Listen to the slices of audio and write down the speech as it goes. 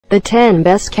The 10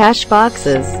 best cash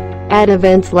boxes. At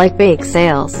events like bake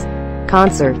sales,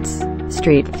 concerts,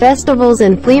 street festivals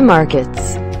and flea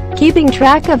markets, keeping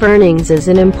track of earnings is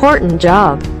an important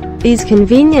job. These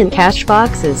convenient cash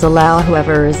boxes allow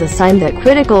whoever is assigned that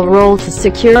critical role to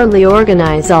securely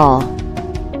organize all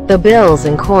the bills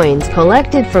and coins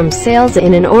collected from sales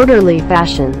in an orderly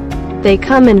fashion. They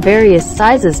come in various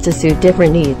sizes to suit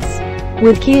different needs,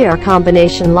 with key or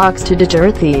combination locks to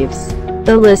deter thieves.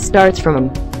 The list starts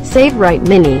from Save Right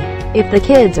Mini. If the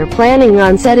kids are planning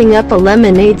on setting up a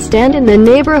lemonade stand in the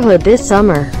neighborhood this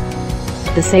summer,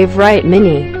 the Save Right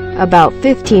Mini, about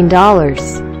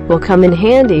 $15, will come in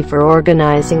handy for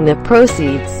organizing the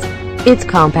proceeds. It's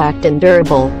compact and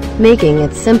durable, making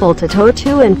it simple to tow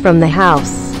to and from the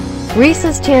house.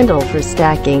 Recessed handle for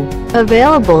stacking,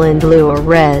 available in blue or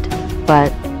red,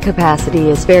 but capacity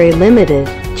is very limited.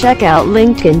 Check out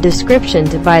link in description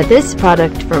to buy this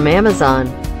product from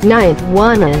Amazon. Ninth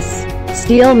one is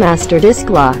Steel Master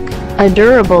Disc Lock, a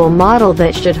durable model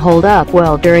that should hold up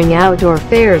well during outdoor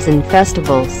fairs and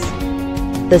festivals.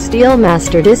 The Steel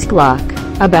Master Disc Lock,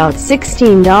 about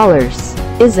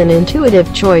 $16, is an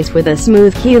intuitive choice with a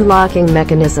smooth key locking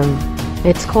mechanism.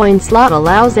 Its coin slot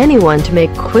allows anyone to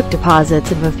make quick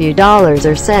deposits of a few dollars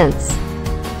or cents.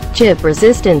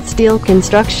 Chip-resistant steel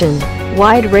construction,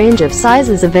 wide range of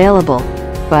sizes available,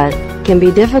 but can be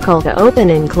difficult to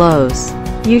open and close.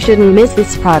 You shouldn't miss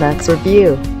this product's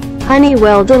review.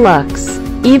 Honeywell Deluxe.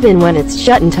 Even when it's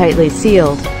shut and tightly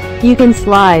sealed, you can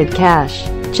slide cash,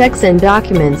 checks and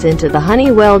documents into the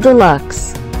Honeywell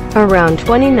Deluxe, around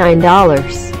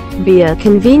 $29, via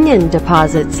convenient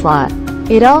deposit slot.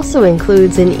 It also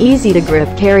includes an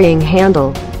easy-to-grip carrying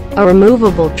handle, a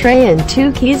removable tray and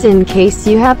 2 keys in case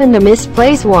you happen to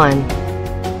misplace one.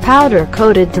 Powder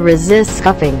coated to resist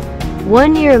scuffing.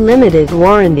 1-year limited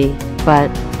warranty, but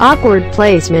awkward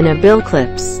placement of bill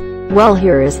clips. Well,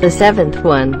 here is the 7th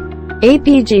one.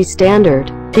 APG Standard.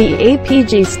 The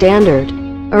APG Standard,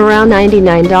 around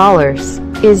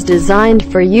 $99, is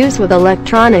designed for use with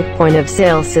electronic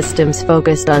point-of-sale systems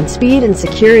focused on speed and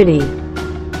security.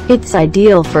 It's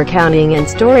ideal for counting and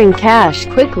storing cash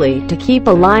quickly to keep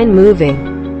a line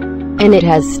moving. And it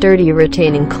has sturdy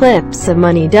retaining clips so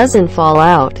money doesn't fall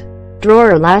out.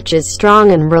 Drawer latch is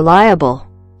strong and reliable.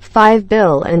 5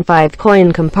 bill and 5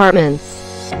 coin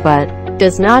compartments, but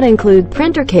does not include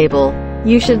printer cable.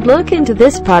 You should look into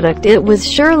this product. It was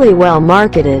surely well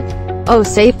marketed. Oh,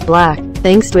 Safe Black.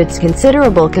 Thanks to its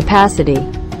considerable capacity,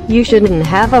 you shouldn't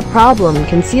have a problem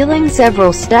concealing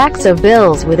several stacks of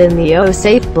bills within the Oh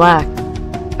Safe Black.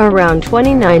 Around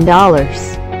 $29.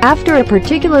 After a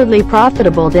particularly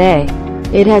profitable day,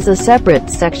 it has a separate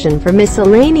section for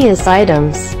miscellaneous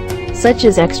items, such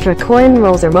as extra coin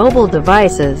rolls or mobile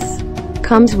devices.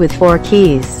 Comes with 4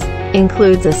 keys.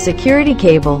 Includes a security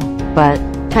cable, but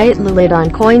tight lid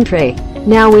on coin tray.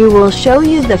 Now we will show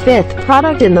you the 5th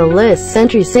product in the list,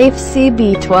 SentrySafe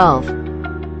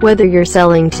CB12. Whether you're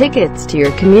selling tickets to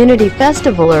your community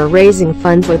festival or raising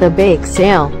funds with a bake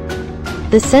sale,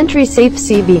 the SentrySafe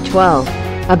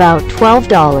CB12, about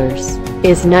 $12,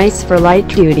 is nice for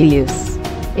light-duty use.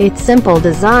 Its simple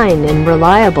design and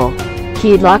reliable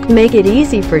key lock make it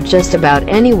easy for just about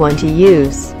anyone to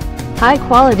use.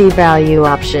 High-quality value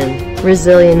option,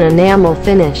 resilient enamel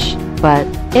finish, but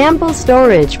ample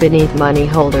storage beneath money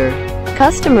holder.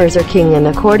 Customers are king, and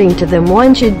according to them,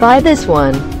 one should buy this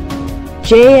one.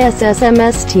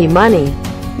 JSSMST Money.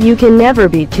 You can never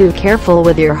be too careful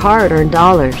with your hard-earned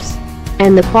dollars.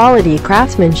 And the quality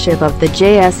craftsmanship of the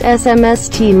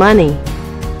JSSMST Money,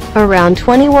 around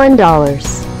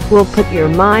 $21, will put your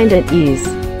mind at ease.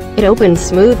 It opens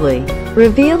smoothly,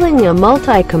 revealing a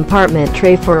multi-compartment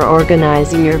tray for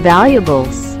organizing your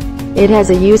valuables. It has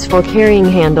a useful carrying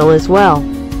handle as well.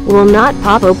 Will not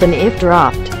pop open if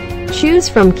dropped. Choose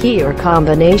from key or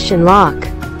combination lock,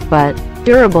 but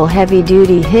durable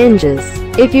heavy-duty hinges.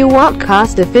 If you want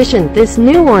cost-efficient, this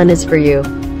new one is for you.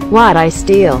 What I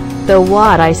Steal. The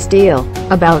What I Steal,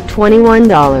 about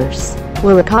 $21,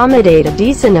 will accommodate a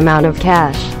decent amount of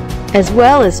cash, as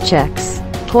well as checks,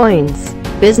 coins,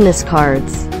 business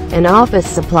cards, and office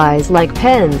supplies like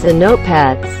pens and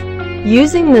notepads.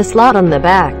 Using the slot on the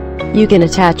back, you can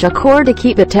attach a cord to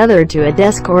keep it tethered to a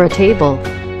desk or a table.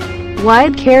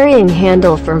 Wide carrying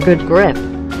handle for good grip.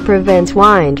 Prevents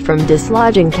wind from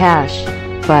dislodging cash,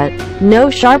 but no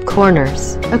sharp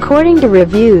corners. According to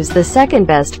reviews, the second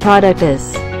best product is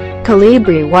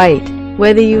Calibri White.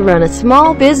 Whether you run a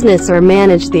small business or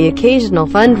manage the occasional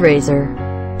fundraiser,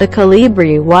 the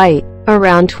Calibri White,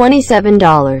 around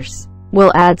 $27,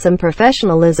 will add some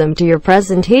professionalism to your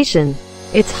presentation.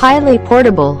 It's highly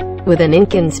portable, with an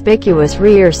inconspicuous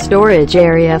rear storage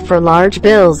area for large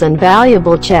bills and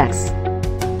valuable checks.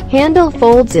 Handle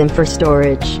folds in for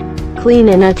storage. Clean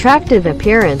and attractive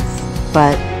appearance,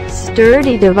 but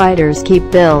sturdy dividers keep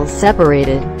bills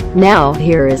separated. Now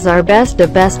here is our best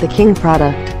of best the king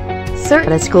product.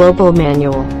 Certus Global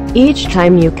Manual. Each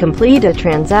time you complete a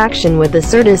transaction with the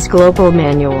Certus Global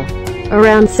Manual,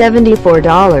 around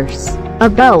 $74, a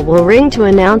bell will ring to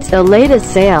announce the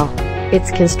latest sale.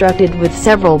 It's constructed with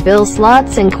several bill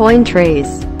slots and coin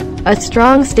trays, a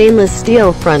strong stainless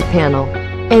steel front panel,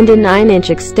 and a 9-inch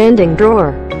extending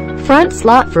drawer. Front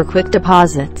slot for quick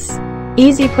deposits.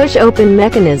 Easy push-open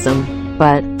mechanism,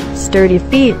 but sturdy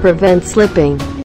feet prevent slipping.